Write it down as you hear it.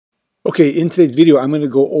Okay, in today's video, I'm going to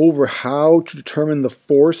go over how to determine the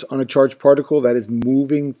force on a charged particle that is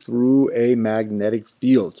moving through a magnetic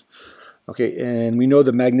field. Okay, and we know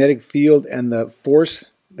the magnetic field and the force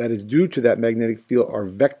that is due to that magnetic field are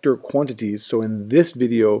vector quantities. So in this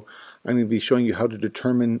video, I'm going to be showing you how to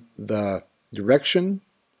determine the direction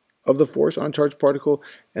of the force on a charged particle,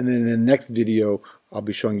 and then in the next video I'll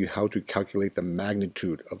be showing you how to calculate the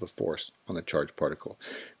magnitude of the force on a charged particle.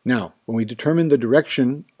 Now, when we determine the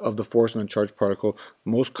direction of the force on a charged particle,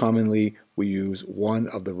 most commonly we use one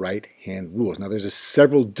of the right hand rules. Now there's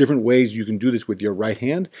several different ways you can do this with your right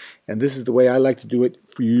hand, and this is the way I like to do it.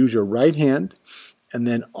 You use your right hand, and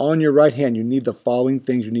then on your right hand you need the following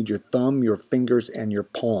things. You need your thumb, your fingers, and your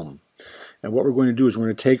palm. And what we're going to do is we're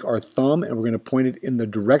going to take our thumb and we're going to point it in the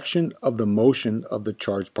direction of the motion of the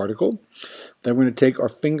charged particle. Then we're going to take our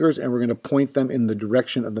fingers and we're going to point them in the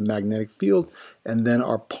direction of the magnetic field. And then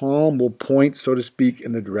our palm will point, so to speak,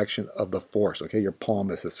 in the direction of the force. Okay, your palm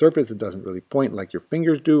is the surface. It doesn't really point like your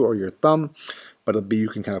fingers do or your thumb, but it'll be, you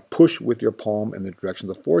can kind of push with your palm in the direction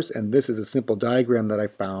of the force. And this is a simple diagram that I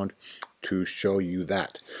found to show you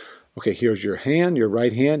that. Okay, here's your hand, your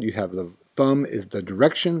right hand. You have the thumb is the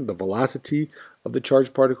direction, the velocity of the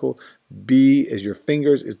charged particle. B is your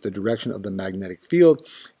fingers, is the direction of the magnetic field.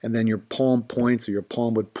 And then your palm points, or your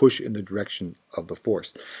palm would push in the direction of the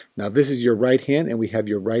force. Now this is your right hand, and we have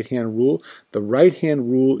your right hand rule. The right hand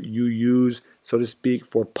rule you use, so to speak,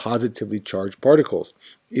 for positively charged particles.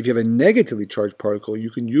 If you have a negatively charged particle, you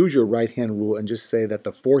can use your right hand rule and just say that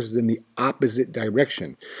the force is in the opposite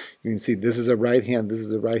direction. You can see this is a right hand, this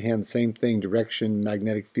is a right hand, same thing, direction,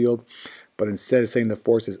 magnetic field. But instead of saying the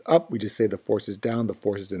force is up, we just say the force is down, the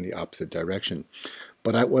force is in the opposite direction.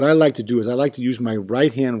 But what I like to do is I like to use my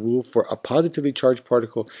right hand rule for a positively charged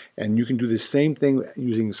particle, and you can do the same thing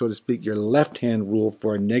using, so to speak, your left hand rule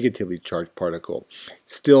for a negatively charged particle.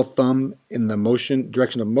 Still thumb in the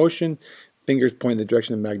direction of motion, fingers point in the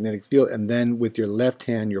direction of the magnetic field, and then with your left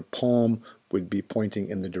hand, your palm would be pointing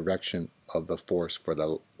in the direction of the force for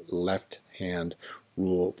the left hand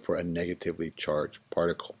rule for a negatively charged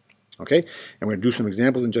particle. Okay, and we're going to do some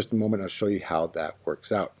examples in just a moment. I'll show you how that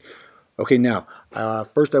works out. Okay, now,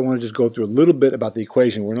 first I want to just go through a little bit about the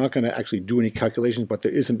equation. We're not going to actually do any calculations, but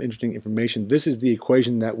there is some interesting information. This is the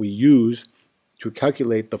equation that we use to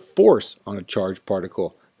calculate the force on a charged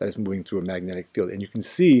particle that is moving through a magnetic field. And you can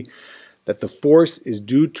see that the force is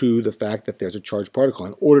due to the fact that there's a charged particle.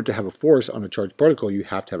 In order to have a force on a charged particle, you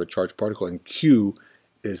have to have a charged particle, and Q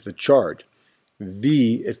is the charge.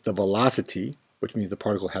 V is the velocity, which means the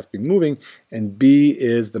particle has to be moving, and B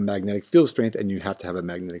is the magnetic field strength, and you have to have a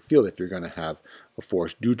magnetic field if you're going to have a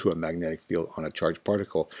force due to a magnetic field on a charged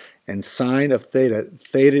particle. And sine of theta,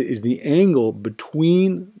 theta is the angle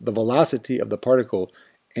between the velocity of the particle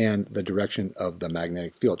and the direction of the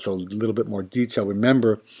magnetic field. So a little bit more detail.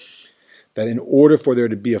 Remember that in order for there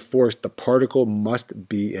to be a force, the particle must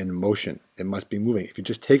be in motion. It must be moving. If you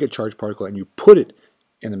just take a charged particle and you put it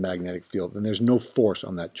in a magnetic field, then there's no force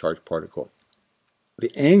on that charged particle.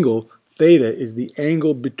 The angle, theta, is the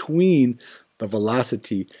angle between the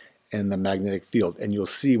velocity and the magnetic field. And you'll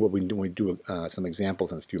see what we do when we do some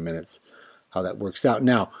examples in a few minutes, how that works out.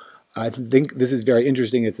 Now, I think this is very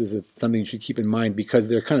interesting. This is something you should keep in mind because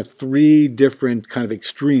there are kind of three different kind of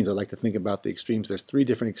extremes. I like to think about the extremes. There's three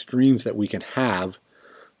different extremes that we can have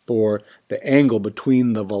for the angle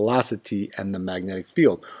between the velocity and the magnetic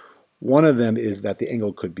field. One of them is that the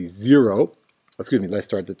angle could be 0. Excuse me, let's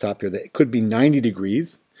start at the top here. That it could be 90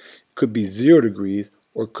 degrees, could be 0 degrees,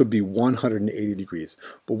 or it could be 180 degrees.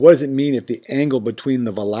 But what does it mean if the angle between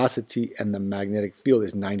the velocity and the magnetic field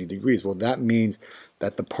is 90 degrees? Well, that means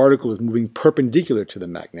that the particle is moving perpendicular to the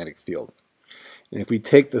magnetic field. And if we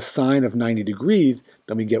take the sine of 90 degrees,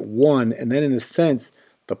 then we get 1, and then in a sense,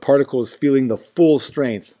 the particle is feeling the full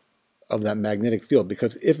strength of that magnetic field.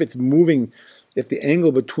 Because if it's moving, if the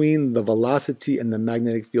angle between the velocity and the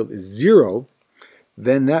magnetic field is 0,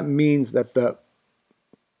 then that means that the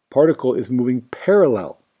particle is moving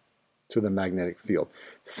parallel to the magnetic field.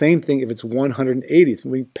 Same thing if it's 180, it's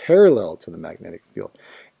moving parallel to the magnetic field.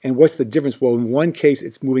 And what's the difference? Well, in one case,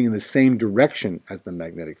 it's moving in the same direction as the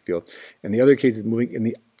magnetic field. In the other case, it's moving in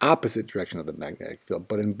the opposite direction of the magnetic field.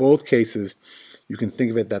 But in both cases, you can think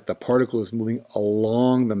of it that the particle is moving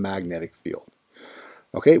along the magnetic field.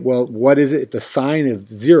 Okay, well, what is it? The sine of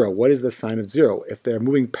 0, what is the sine of 0? If they're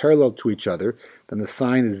moving parallel to each other, then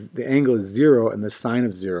the angle is 0 and the sine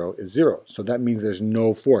of 0 is 0. So that means there's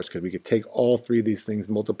no force because we could take all three of these things,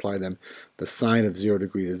 multiply them. The sine of 0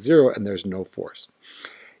 degrees is 0 and there's no force.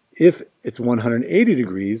 If it's 180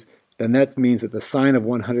 degrees, then that means that the sine of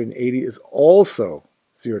 180 is also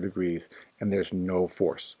 0 degrees and there's no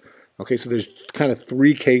force. Okay, so there's kind of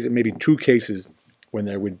three cases, maybe two cases when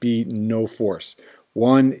there would be no force.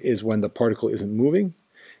 One is when the particle isn't moving,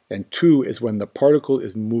 and two is when the particle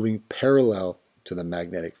is moving parallel to the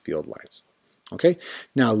magnetic field lines. Okay,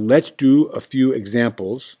 now let's do a few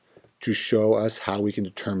examples to show us how we can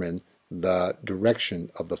determine the direction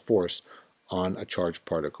of the force on a charged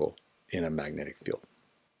particle in a magnetic field.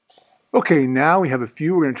 Okay, now we have a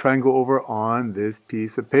few we're going to try and go over on this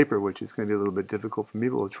piece of paper, which is going to be a little bit difficult for me,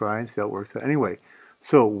 but we'll try and see how it works out anyway.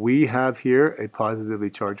 So we have here a positively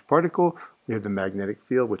charged particle. We have the magnetic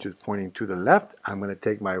field, which is pointing to the left. I'm going to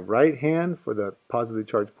take my right hand for the positively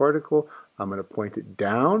charged particle. I'm going to point it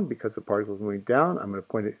down because the particle is moving down. I'm going to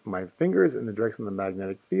point my fingers in the direction of the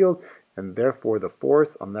magnetic field, and therefore the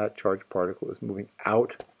force on that charged particle is moving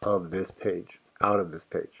out of this page,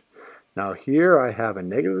 Now here I have a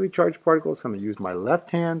negatively charged particle, so I'm going to use my left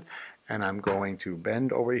hand, and I'm going to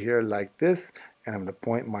bend over here like this, and I'm going to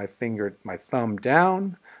point my thumb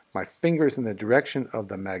down, my fingers in the direction of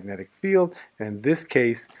the magnetic field, and in this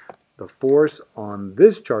case, the force on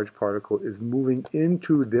this charged particle is moving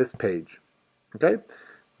into this page. Okay?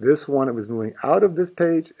 This one, it was moving out of this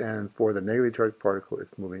page, and for the negatively charged particle,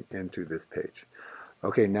 it's moving into this page.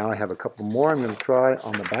 Okay, now I have a couple more I'm going to try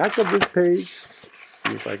on the back of this page.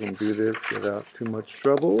 See if I can do this without too much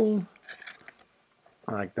trouble.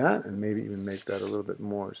 Like that, and maybe even make that a little bit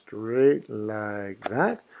more straight like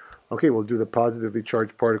that. Okay, we'll do the positively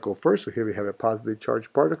charged particle first. So here we have a positively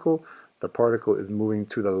charged particle. The particle is moving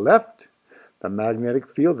to the left. The magnetic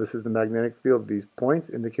field, this is the magnetic field. These points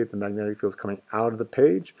indicate the magnetic field is coming out of the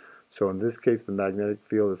page. So in this case, the magnetic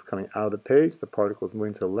field is coming out of the page. The particle is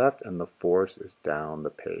moving to the left, and the force is down the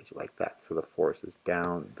page like that. So the force is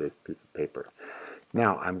down this piece of paper.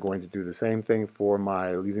 Now I'm going to do the same thing for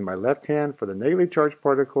using my left hand for the negatively charged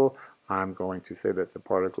particle. I'm going to say that the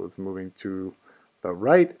particle is moving to the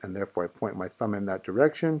right, and therefore I point my thumb in that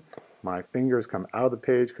direction. My fingers come out of the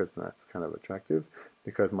page because that's kind of attractive,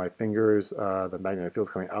 because my fingers, the magnetic field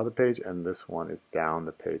is coming out of the page, and this one is down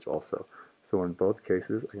the page also. So in both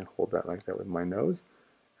cases, I can hold that like that with my nose,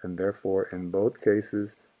 and therefore in both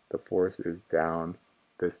cases, the force is down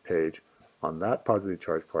this page on that positively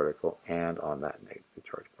charged particle and on that negatively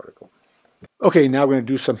charged particle. Okay, now we're going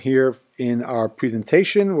to do some here in our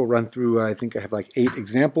presentation. We'll run through, I think I have like 8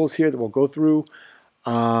 examples here that we'll go through.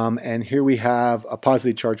 And here we have a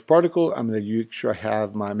positively charged particle. I'm going to make sure I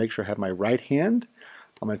have my right hand.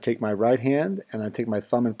 I'm going to take my right hand and I take my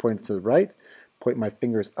thumb and point it to the right, point my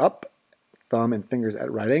fingers up, thumb and fingers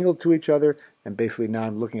at right angle to each other, and basically now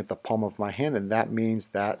I'm looking at the palm of my hand, and that means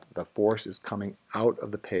that the force is coming out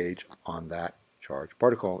of the page on that charged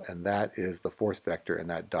particle, and that is the force vector, and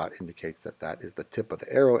that dot indicates that that is the tip of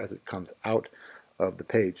the arrow as it comes out of the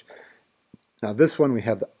page. Now this one we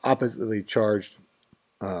have the oppositely charged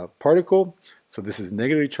particle, so this is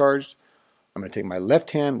negatively charged. I'm going to take my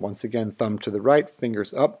left hand, once again thumb to the right,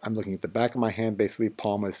 fingers up. I'm looking at the back of my hand, basically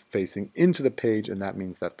palm is facing into the page, and that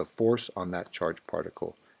means that the force on that charged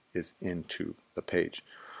particle is into the page.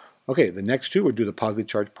 Okay, the next two, we'll do the positively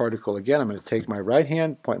charged particle again. I'm going to take my right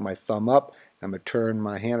hand, point my thumb up, I'm going to turn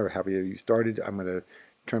my hand, or however you started, I'm going to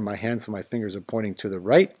turn my hand so my fingers are pointing to the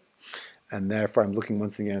right. And therefore I'm looking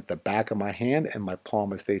once again at the back of my hand, and my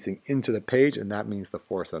palm is facing into the page, and that means the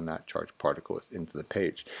force on that charged particle is into the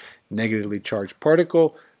page. Negatively charged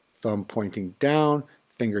particle, thumb pointing down,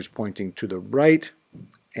 fingers pointing to the right,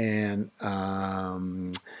 and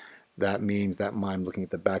that means that I'm looking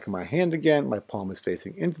at the back of my hand again, my palm is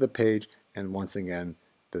facing into the page, and once again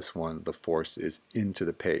this one, the force is into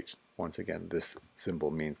the page. Once again, this symbol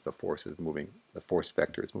means the force is moving, the force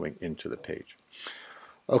vector is moving into the page.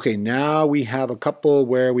 Okay, now we have a couple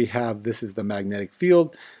where we have, this is the magnetic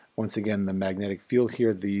field. Once again, the magnetic field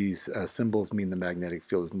here, these symbols mean the magnetic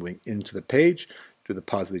field is moving into the page. Do the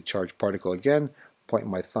positively charged particle again, point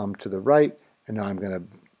my thumb to the right, and now I'm going to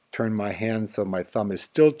turn my hand so my thumb is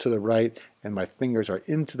still to the right and my fingers are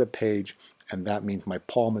into the page, and that means my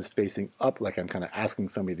palm is facing up, like I'm kind of asking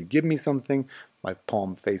somebody to give me something. My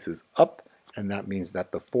palm faces up, and that means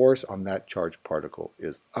that the force on that charged particle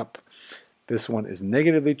is up. This one is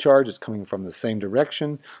negatively charged. It's coming from the same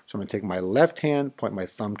direction. So I'm going to take my left hand, point my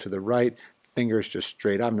thumb to the right, fingers just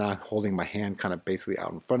straight up. I'm not holding my hand kind of basically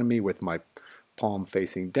out in front of me with my palm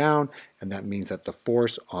facing down. And that means that the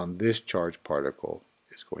force on this charged particle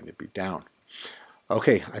is going to be down.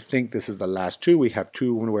 Okay, I think this is the last two. We have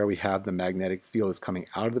two where we have the magnetic field is coming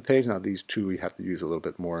out of the page. Now these two we have to use a little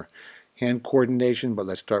bit more hand coordination, but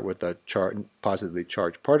let's start with the positively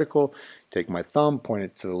charged particle. Take my thumb, point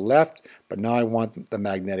it to the left, but now I want the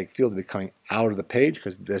magnetic field to be coming out of the page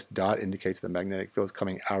because this dot indicates the magnetic field is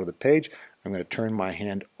coming out of the page. I'm going to turn my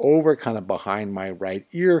hand over kind of behind my right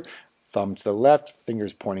ear, thumb to the left,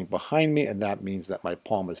 fingers pointing behind me, and that means that my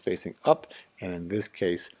palm is facing up, and in this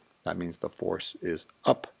case, that means the force is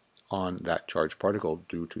up on that charged particle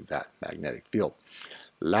due to that magnetic field.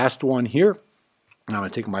 Last one here. I'm going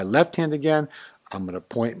to take my left hand again. I'm going to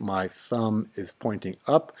point, my thumb is pointing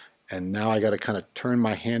up, and now I got to kind of turn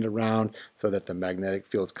my hand around so that the magnetic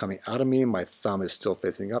field is coming out of me. My thumb is still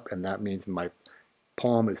facing up, and that means my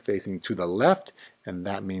palm is facing to the left, and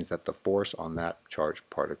that means that the force on that charged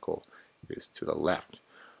particle is to the left.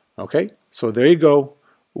 Okay, so there you go.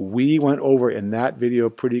 We went over in that video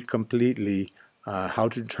pretty completely how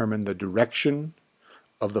to determine the direction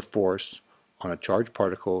of the force on a charged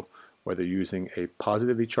particle, whether using a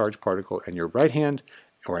positively charged particle in your right hand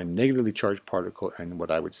or a negatively charged particle and what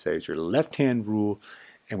I would say is your left hand rule.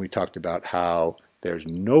 And we talked about how there's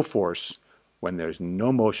no force when there's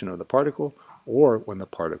no motion of the particle or when the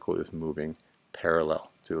particle is moving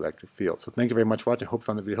parallel to the electric field. So thank you very much for watching. I hope you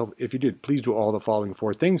found the video helpful. If you did, please do all the following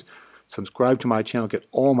 4 things. Subscribe to my channel, get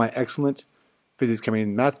all my excellent physics, chemistry,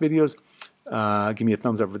 and math videos. Give me a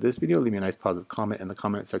thumbs up for this video. Leave me a nice positive comment in the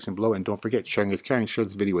comment section below. And don't forget, sharing is caring. Share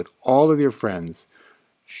this video with all of your friends.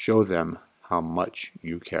 Show them how much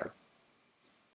you care.